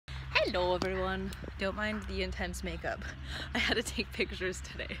Hello everyone. Don't mind the intense makeup. I had to take pictures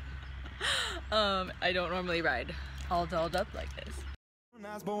today. I don't normally ride all dolled up like this.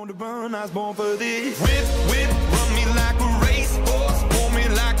 I was born to run, I was born for this. Whip, whip, run me like a racehorse, pull me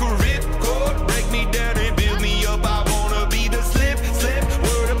like a ripcord, break me down and build me up. I wanna be the slip, slip,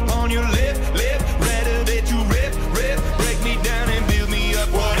 word upon your lip, lip, rather that you rip, rip, break me down and build me up.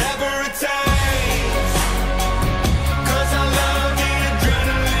 Whatever it takes, 'cause I love the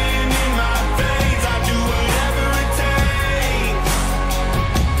adrenaline in my veins. I do whatever it takes,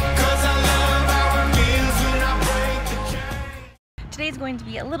 'cause I love how it feels when I break the chain. Today's going to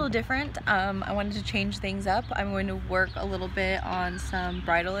be a little different. I wanted to change things up. I'm going to work a little bit on some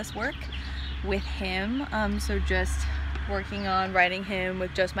bridle-less work with him. So just working on riding him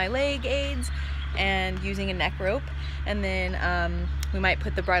with just my leg aids and using a neck rope. And then we might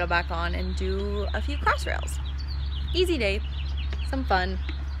put the bridle back on and do a few cross rails. Easy day, some fun.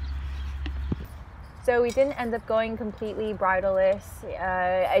 So we didn't end up going completely bridle-less.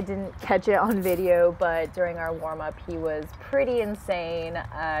 I didn't catch it on video, but during our warm-up he was pretty insane.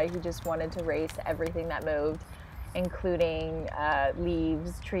 He just wanted to race everything that moved, including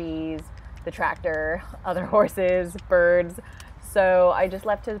leaves, trees, the tractor, other horses, birds. So I just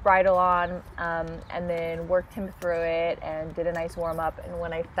left his bridle on and then worked him through it and did a nice warm-up. And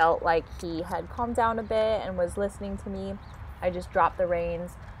when I felt like he had calmed down a bit and was listening to me, I just dropped the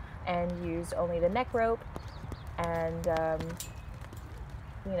reins and used only the neck rope and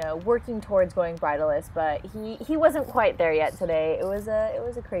you know, working towards going bridle-less, but he wasn't quite there yet today. It was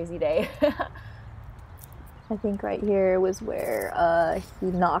a crazy day. I think right here was where he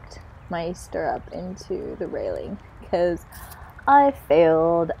knocked my stirrup into the railing because I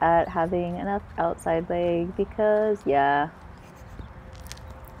failed at having enough outside leg because yeah,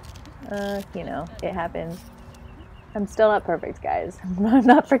 you know, it happens. I'm still not perfect, guys. I'm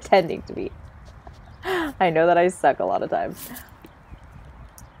not pretending to be. I know that I suck a lot of times.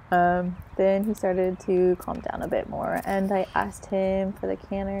 Then he started to calm down a bit more, and I asked him for the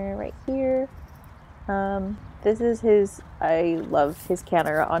canter right here. This is his, I love his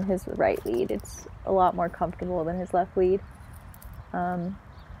canter on his right lead. It's a lot more comfortable than his left lead.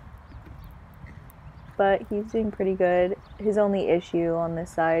 But he's doing pretty good. His only issue on this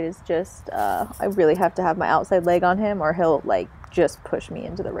side is just I really have to have my outside leg on him or he'll like just push me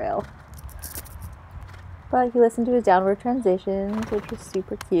into the rail. But he listened to his downward transitions, which was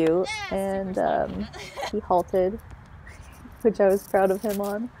super cute, and he halted, which I was proud of him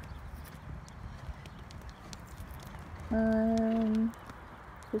on.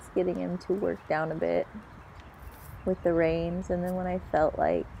 Just getting him to work down a bit with the reins, and then when I felt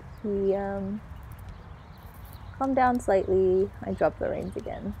like he calmed down slightly, I dropped the reins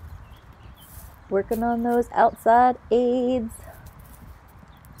again. Working on those outside aids.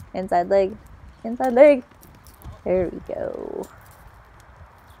 Inside leg. Inside leg. There we go.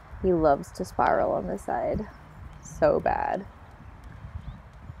 He loves to spiral on this side. So bad.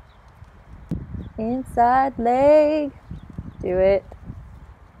 Inside leg. Do it.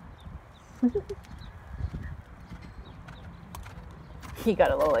 He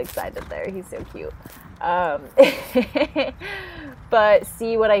got a little excited there. He's so cute. But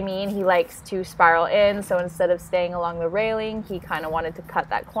see what I mean? He likes to spiral in, so instead of staying along the railing, he kind of wanted to cut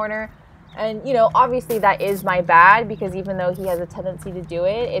that corner. And, you know, obviously that is my bad, because even though he has a tendency to do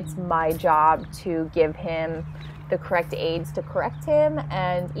it, it's my job to give him the correct aids to correct him.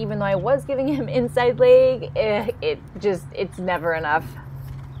 And even though I was giving him inside leg, it's never enough.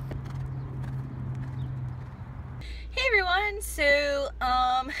 Hey everyone, so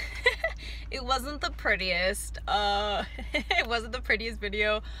it wasn't the prettiest it wasn't the prettiest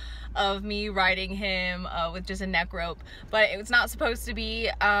video of me riding him with just a neck rope, but it was not supposed to be.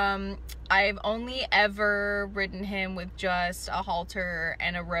 I've only ever ridden him with just a halter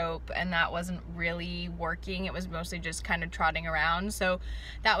and a rope, and that wasn't really working. It was mostly just kind of trotting around. So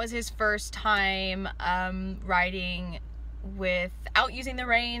that was his first time riding without using the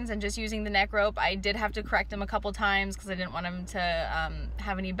reins and just using the neck rope. I did have to correct him a couple times because I didn't want him to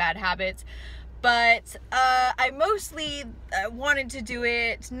have any bad habits, but I mostly wanted to do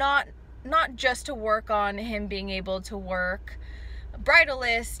it not just to work on him being able to work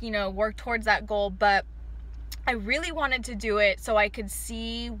bridle-less, you know, work towards that goal, but I really wanted to do it so I could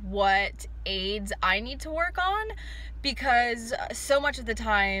see what aids I need to work on, because so much of the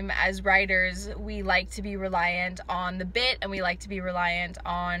time as riders we like to be reliant on the bit and we like to be reliant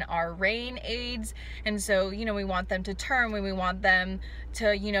on our rein aids, and so, you know, we want them to turn when we want them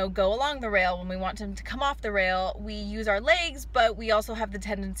to, you know, go along the rail. When we want them to come off the rail, we use our legs, but we also have the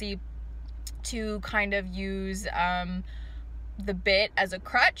tendency to kind of use the bit as a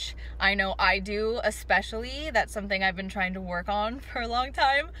crutch. I know I do, especially. That's something I've been trying to work on for a long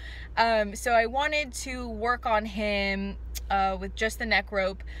time. So I wanted to work on him with just the neck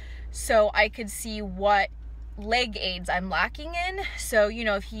rope so I could see what leg aids I'm lacking in. So, you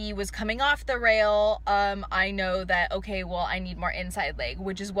know, if he was coming off the rail, I know that, okay, well, I need more inside leg,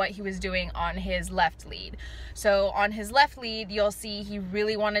 which is what he was doing on his left lead. So on his left lead, you'll see he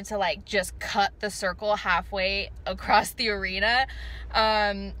really wanted to like just cut the circle halfway across the arena.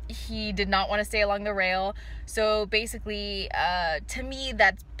 He did not want to stay along the rail. So basically, to me,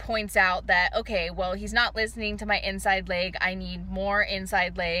 that points out that, okay, well, he's not listening to my inside leg. I need more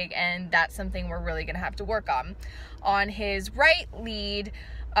inside leg, and that's something we're really gonna have to work on. On his right lead,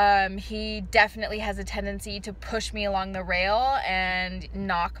 he definitely has a tendency to push me along the rail and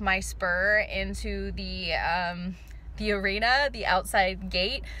knock my spur into the arena, the outside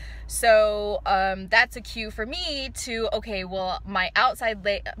gate. So that's a cue for me to, okay, well, my outside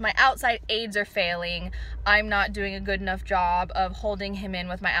aids are failing. I'm not doing a good enough job of holding him in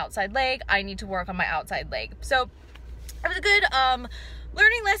with my outside leg. I need to work on my outside leg. So it was a good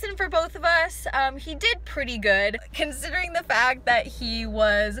learning lesson for both of us. He did pretty good, considering the fact that he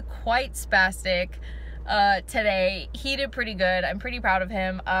was quite spastic today. He did pretty good. I'm pretty proud of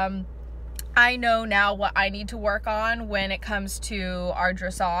him. I know now what I need to work on when it comes to our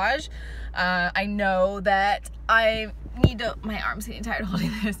dressage. I know that I need to, my arm's getting tired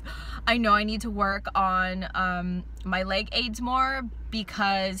holding this. I know I need to work on my leg aids more,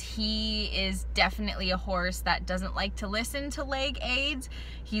 because he is definitely a horse that doesn't like to listen to leg aids.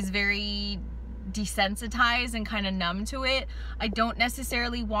 He's very desensitized and kind of numb to it. I don't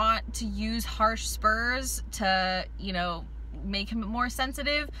necessarily want to use harsh spurs to, you know, make him more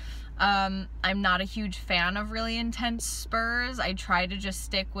sensitive. I'm not a huge fan of really intense spurs. I try to just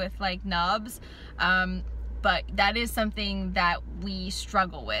stick with like nubs, but that is something that we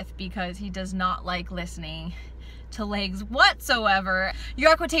struggle with because he does not like listening to legs whatsoever.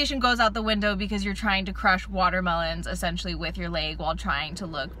 Your equitation goes out the window because you're trying to crush watermelons essentially with your leg while trying to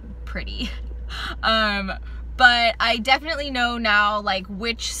look pretty. But I definitely know now like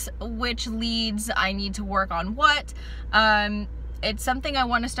which leads I need to work on what. It's something I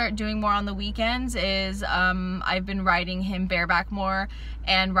want to start doing more on the weekends. Is I've been riding him bareback more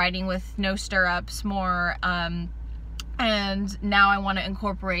and riding with no stirrups more, and now I want to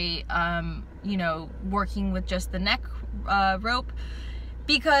incorporate you know, working with just the neck rope,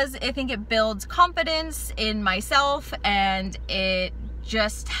 because I think it builds confidence in myself and it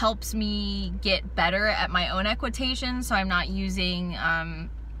just helps me get better at my own equitation, so I'm not using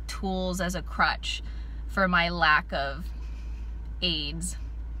tools as a crutch for my lack of aids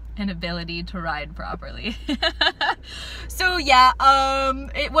and ability to ride properly. So yeah,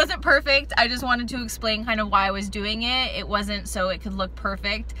 it wasn't perfect. I just wanted to explain kind of why I was doing it. It wasn't so it could look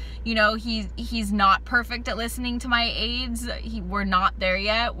perfect. You know, he's not perfect at listening to my aids. We're not there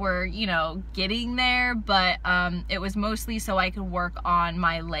yet. We're, you know, getting there, but it was mostly so I could work on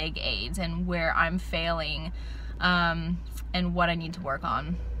my leg aids and where I'm failing, and what I need to work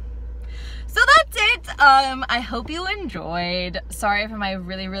on. So that's it. I hope you enjoyed. Sorry for my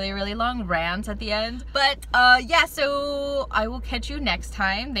really long rant at the end. But yeah, so I will catch you next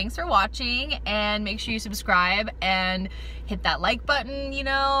time. Thanks for watching, and make sure you subscribe and hit that like button, you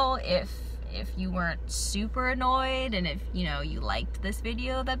know, if you weren't super annoyed, and if, you know, you liked this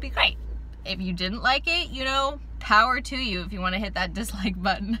video, that'd be great. If you didn't like it, you know, power to you if you want to hit that dislike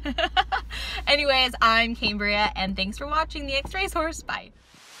button. Anyways, I'm Cambria, and thanks for watching the X Racehorse. Bye.